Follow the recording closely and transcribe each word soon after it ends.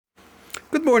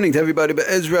Good morning to everybody.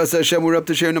 Be'ezras Hashem, we're up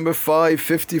to share number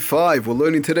 555. We're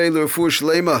learning today L'Refuah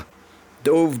Shlema.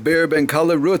 Dov Ber Ben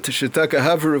Kala Rut Shetaka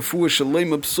Haver Refuah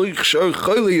Shlema Psuich Shar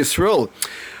Chayli Yisrael.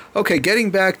 Okay,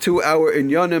 getting back to our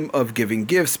inyanim of giving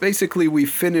gifts. Basically, we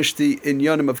finished the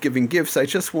inyanim of giving gifts. I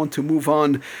just want to move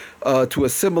on to a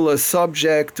similar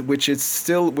subject, which is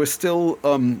we're still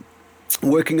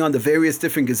working on the various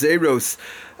different gezeros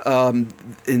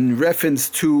in reference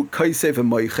to Kaisev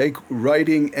and Moichek,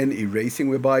 writing and erasing,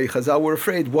 whereby Chazal were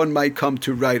afraid one might come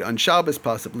to write on Shabbos,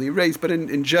 possibly erase, but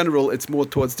in general it's more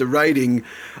towards the writing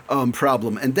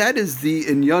problem, and that is the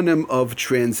inyanim of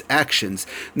transactions.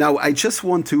 Now, I just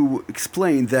want to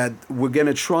explain that we're going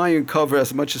to try and cover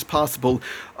as much as possible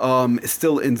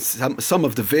still in some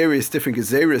of the various different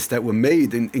gezeros that were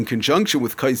made in conjunction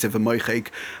with Kaisev and Moichek,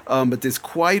 but there's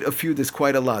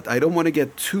quite a lot. I don't want to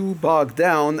get too bogged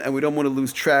down, and we don't want to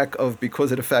lose track of, because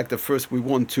of the fact that first we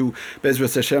want to,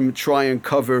 Bezras Hashem, try and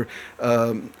cover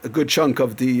a good chunk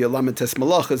of the Lamites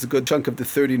Malachas, a good chunk of the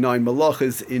 39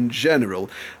 Malachas in general.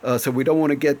 So we don't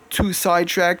want to get too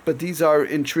sidetracked, but these are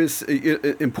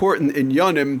important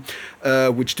inyanim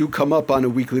which do come up on a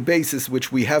weekly basis,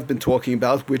 which we have been talking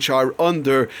about, which are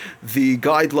under the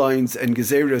guidelines and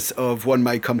gezeros of one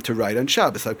might come to write on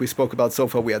Shabbos. Like we spoke about so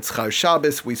far, we had Schar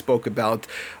Shabbos, we spoke about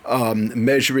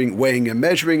weighing and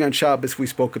measuring on Shabbos, we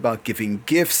spoke about giving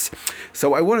gifts.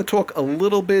 So I want to talk a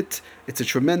little bit, it's a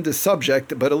tremendous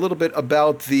subject, but a little bit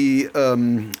about the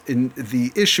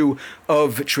issue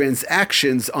of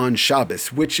transactions on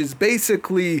Shabbos, which is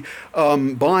basically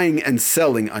buying and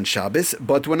selling on Shabbos,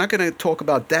 but we're not going to talk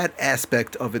about that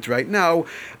aspect of it right now.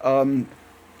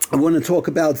 I want to talk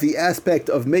about the aspect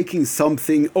of making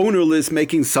something ownerless,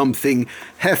 making something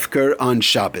hefker on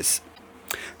Shabbos.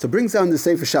 So it brings down the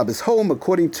Sefer Shabbos home.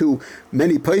 According to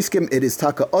many poskim, it is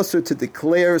taka asur to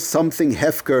declare something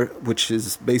hefker, which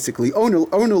is basically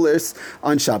ownerless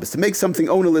on Shabbos. To make something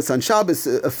ownerless on Shabbos,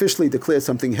 officially declare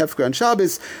something hefker on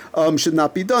Shabbos, should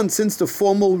not be done, since the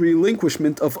formal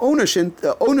relinquishment of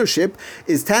ownership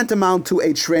is tantamount to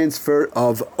a transfer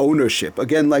of ownership.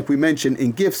 Again, like we mentioned,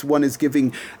 in gifts, one is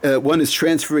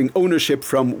transferring ownership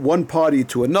from one party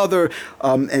to another,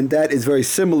 and that is very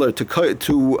similar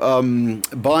to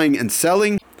buying and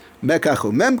selling, mekach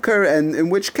or memker, and in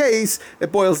which case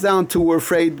it boils down to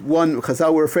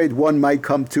Chazal were afraid one might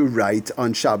come to write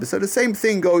on Shabbos. So the same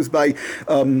thing goes by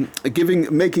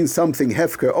making something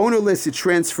hefker ownerless. It's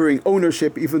transferring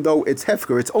ownership, even though it's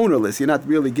hefker, it's ownerless. You're not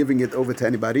really giving it over to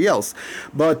anybody else.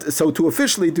 But so to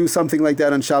officially do something like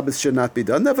that on Shabbos should not be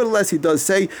done. Nevertheless, he does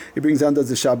say, he brings down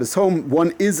the Shabbos home,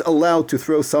 one is allowed to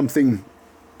throw something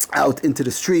out into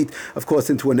the street, of course,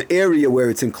 into an area where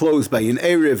it's enclosed by an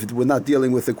Erev. We're not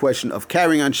dealing with the question of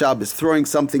carrying on Shabbos, throwing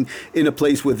something in a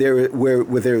place where there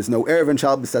is no Erev on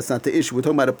Shabbos. That's not the issue. We're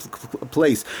talking about a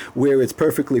place where it's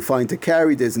perfectly fine to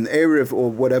carry. There's an Erev or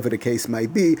whatever the case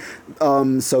might be.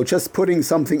 So just putting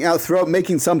something out,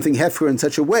 making something hefker in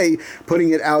such a way,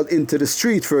 putting it out into the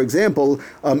street, for example,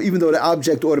 even though the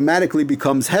object automatically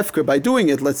becomes hefker by doing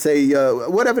it, let's say,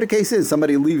 whatever the case is,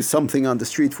 somebody leaves something on the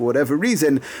street for whatever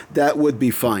reason, that would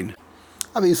be fine.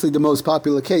 Obviously, the most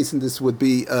popular case in this would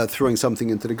be throwing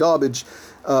something into the garbage,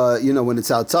 when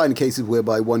it's outside, in cases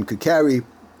whereby one could carry.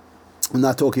 I'm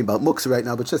not talking about muksa right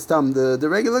now, but just the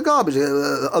regular garbage.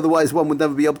 Otherwise, one would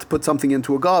never be able to put something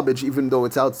into a garbage, even though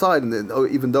it's outside, and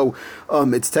even though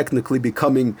it's technically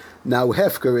becoming now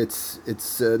hefker,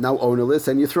 it's now ownerless,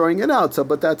 and you're throwing it out. So,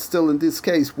 but that still, in this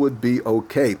case, would be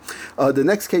okay. The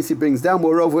next case he brings down,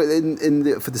 moreover,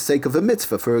 for the sake of a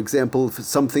mitzvah, for example, for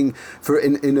something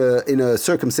in a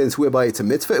circumstance whereby it's a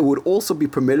mitzvah, it would also be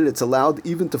permitted. It's allowed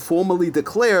even to formally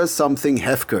declare something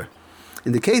hefker.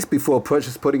 In the case before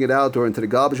just putting it out or into the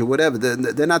garbage or whatever,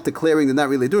 they're not declaring, they're not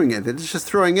really doing it. They're just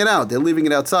throwing it out. They're leaving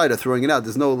it outside or throwing it out.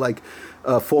 There's no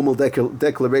formal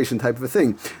declaration type of a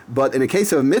thing. But in a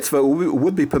case of a mitzvah, it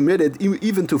would be permitted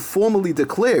even to formally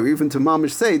declare, even to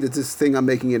mamish say that this thing, I'm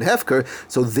making it hefker.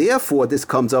 So therefore, this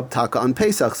comes up taka on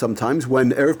Pesach sometimes.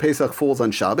 When Erev Pesach falls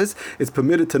on Shabbos, it's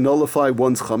permitted to nullify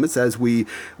one's chametz, as we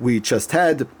just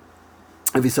had.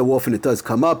 Every so often it does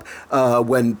come up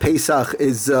when Pesach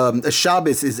is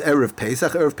Shabbos is Erev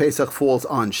Pesach falls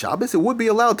on Shabbos. It would be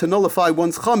allowed to nullify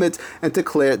one's chametz and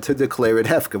declare it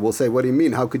hefker. We'll say, what do you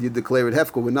mean? How could you declare it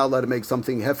hefker? We're not allowed to make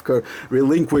something hefker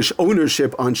relinquish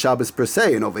ownership on Shabbos per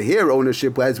se. And over here,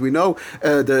 ownership, as we know,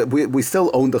 we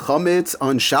still own the chametz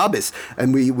on Shabbos,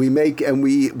 and we make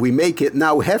it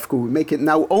now hefker. We make it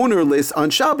now ownerless on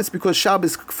Shabbos because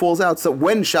Shabbos falls out. So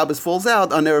when Shabbos falls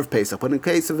out on Erev Pesach, but in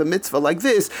case of a mitzvah like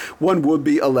this, one would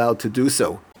be allowed to do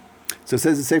so. So it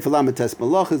says the Sefer Lamed Tes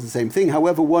Malach is the same thing.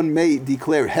 However, one may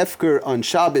declare hefker on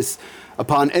Shabbos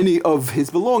upon any of his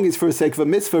belongings for the sake of a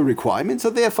mitzvah requirement. So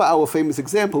therefore our famous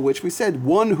example, which we said,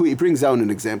 one who, he brings down an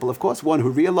example, of course, one who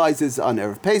realizes on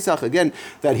Erev Pesach, again,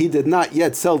 that he did not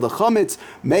yet sell the chametz,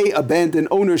 may abandon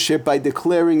ownership by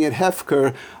declaring it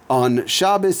hefker on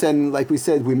Shabbos. And like we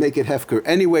said, we make it hefker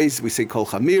anyways. We say kol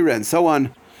chamira and so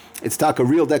on. It's not a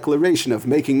real declaration of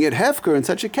making it hefker in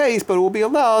such a case, but it will be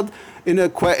allowed in a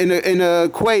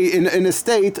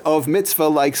state of mitzvah,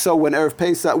 like so when Erev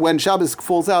Pesach, when Shabbos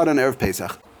falls out on Erev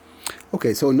Pesach.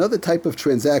 Okay, so another type of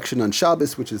transaction on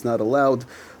Shabbos which is not allowed.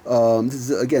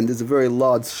 This is a very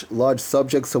large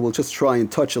subject, so we'll just try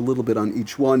and touch a little bit on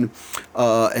each one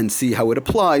and see how it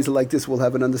applies. Like this, we'll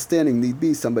have an understanding. Need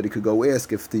be, somebody could go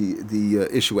ask if the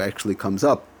issue actually comes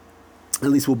up. At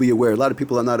least we'll be aware. A lot of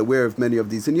people are not aware of many of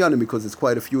these inyanim because there's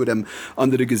quite a few of them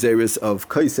under the gezeres of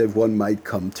kaisev one might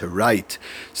come to right.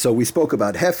 So we spoke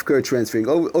about hefker, transferring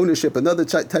ownership. Another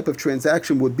type of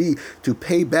transaction would be to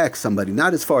pay back somebody,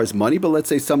 not as far as money, but let's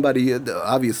say somebody,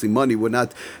 obviously money would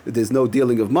not, there's no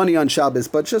dealing of money on Shabbos,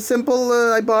 but just simple,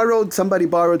 somebody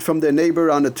borrowed from their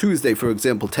neighbor on a Tuesday, for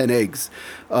example, 10 eggs.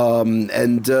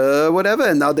 Whatever,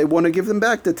 and now they want to give them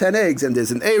back the 10 eggs, and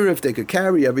there's an Erev, they could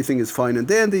carry, everything is fine and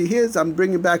dandy. I'm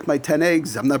bringing back my 10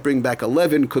 eggs, I'm not bringing back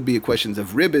 11, could be a question of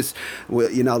ribbis,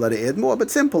 you're not allowed to add more,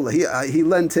 but simple, he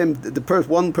lent him,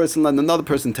 one person lent another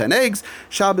person 10 eggs,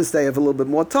 Shabbos they have a little bit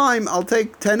more time, I'll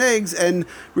take 10 eggs and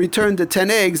return the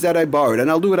 10 eggs that I borrowed, and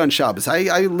I'll do it on Shabbos.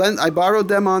 I borrowed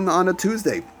them on a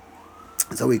Tuesday.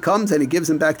 So he comes and he gives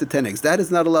him back the 10 eggs. That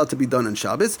is not allowed to be done on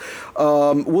Shabbos.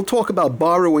 We'll talk about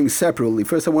borrowing separately.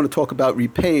 First, I want to talk about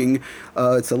repaying.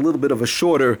 It's a little bit of a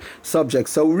shorter subject.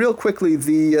 So real quickly,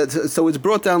 so it's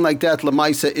brought down like that,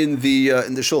 Lamaisa, in the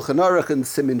Shulchan Aruch and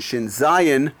Siman Shin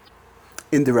Zayin,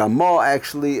 in the Ramah,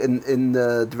 actually, in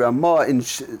the Ramah in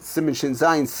Siman Shin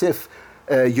Zayin Sif.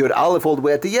 Yud Aleph all the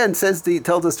way at the end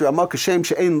tells us the Ramah Kashem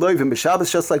she'ein loivim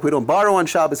b'Shabbos, just like we don't borrow on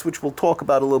Shabbos, which we'll talk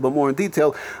about a little bit more in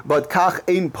detail. But kach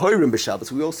ein poirim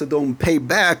b'Shabbos, we also don't pay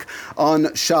back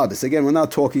on Shabbos. Again, we're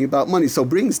not talking about money. So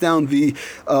brings down the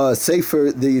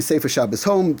Sefer Shabbos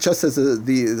home, just as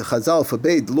the Chazal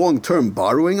forbade long-term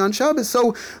borrowing on Shabbos,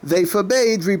 so they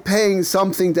forbade repaying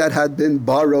something that had been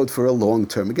borrowed for a long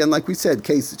term. Again, like we said,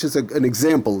 just an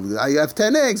example. I have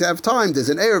 10 eggs, I have time, there's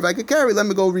an Erev I could carry, let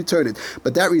me go return it.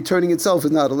 But that returning itself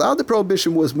is not allowed. The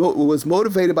prohibition was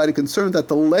motivated by the concern that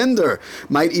the lender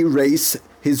might erase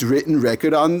his written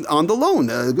record on the loan.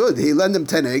 Good. He lent him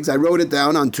 10 eggs. I wrote it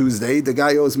down on Tuesday.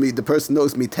 The person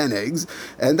owes me 10 eggs.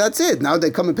 And that's it. Now they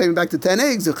come and pay me back the 10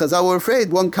 eggs. The Chazal were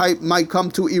afraid one might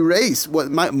come to erase,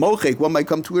 one might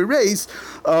come to erase,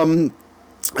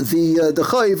 the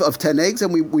chayiv of 10 eggs,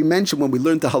 and we mentioned when we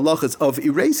learned the halachas of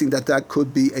erasing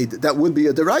that would be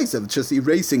a derisive, just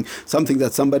erasing something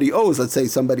that somebody owes. Let's say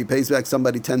somebody pays back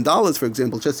somebody $10, for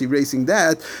example, just erasing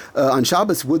that on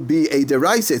Shabbos would be a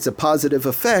derisa. It's a positive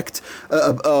effect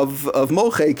of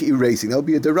mochek erasing. That would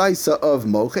be a derisa of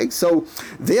mochek. So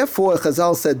therefore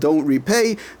Chazal said don't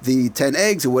repay the 10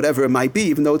 eggs or whatever it might be,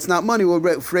 even though it's not money.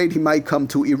 We're afraid he might come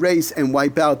to erase and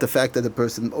wipe out the fact that the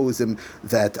person owes him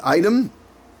that item.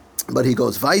 But he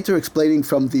goes weiter, explaining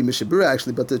from the Mishabura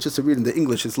actually, but just to read in the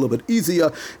English, it's a little bit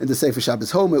easier. In the Sefer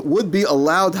Shabbos home, it would be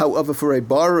allowed, however, for a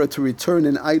borrower to return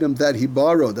an item that he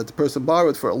borrowed, that the person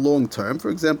borrowed for a long term, for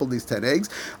example, these 10 eggs,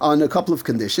 on a couple of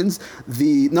conditions.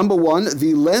 Number one,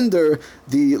 the lender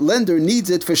needs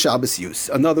it for Shabbos use.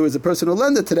 In other words, the person who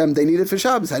lent it to them, they need it for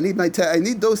Shabbos. I need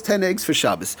those 10 eggs for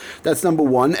Shabbos. That's number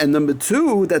one. And number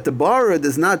two, that the borrower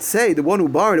does not say, the one who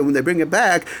borrowed it, when they bring it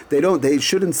back, they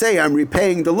shouldn't say, I'm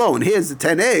repaying the loan. Here's the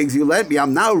 10 eggs you lent me.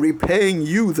 I'm now repaying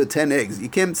you the 10 eggs. You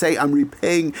can't say I'm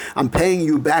paying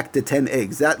you back the 10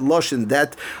 eggs. That lashon,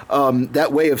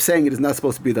 that way of saying it is not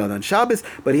supposed to be done on Shabbos.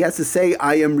 But he has to say,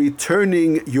 I am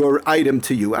returning your item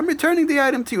to you. I'm returning the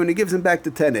item to you, and he gives him back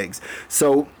the 10 eggs.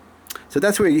 So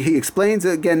that's where he explains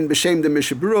again, b'shem the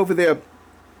Mishabura over there,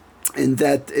 in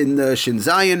Shin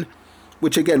Zayin.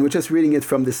 Which again, we're just reading it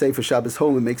from the Sefer Shabbos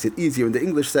home. It makes it easier. In the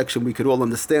English section, we could all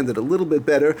understand it a little bit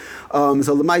better.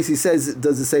 So Lamaisi says,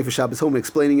 does the Sefer Shabbos home,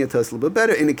 explaining it to us a little bit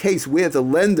better. In a case where the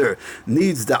lender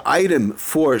needs the item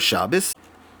for Shabbos,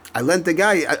 I lent the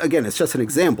guy, again, it's just an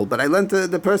example, but I lent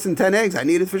the person 10 eggs, I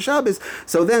need it for Shabbos.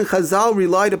 So then Chazal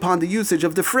relied upon the usage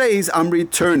of the phrase, I am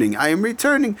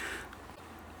returning.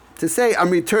 to say I'm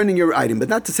returning your item, but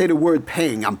not to say the word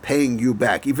paying. I'm paying you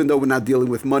back, even though we're not dealing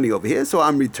with money over here. So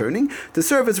I'm returning to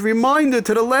serve as a reminder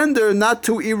to the lender not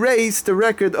to erase the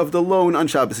record of the loan on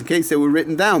Shabbos, in case they were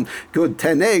written down. Good,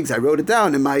 10 eggs, I wrote it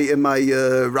down in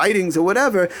my writings or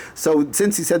whatever. So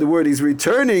since he said the word he's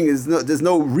returning, there's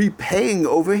no repaying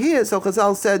over here. So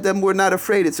Chazal said, then we're not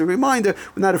afraid. It's a reminder.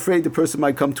 We're not afraid the person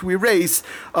might come to erase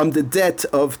the debt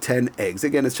of 10 eggs.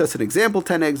 Again, it's just an example,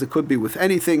 10 eggs. It could be with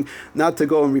anything, not to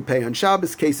go and repay on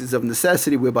Shabbos. Cases of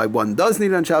necessity whereby one does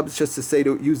need on Shabbos, just to say,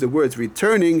 to use the words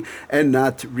returning and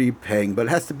not repaying. But it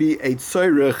has to be a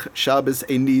tzorech Shabbos,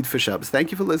 a need for Shabbos.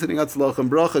 Thank you for listening. Atzlach and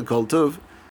bracha, kol tov.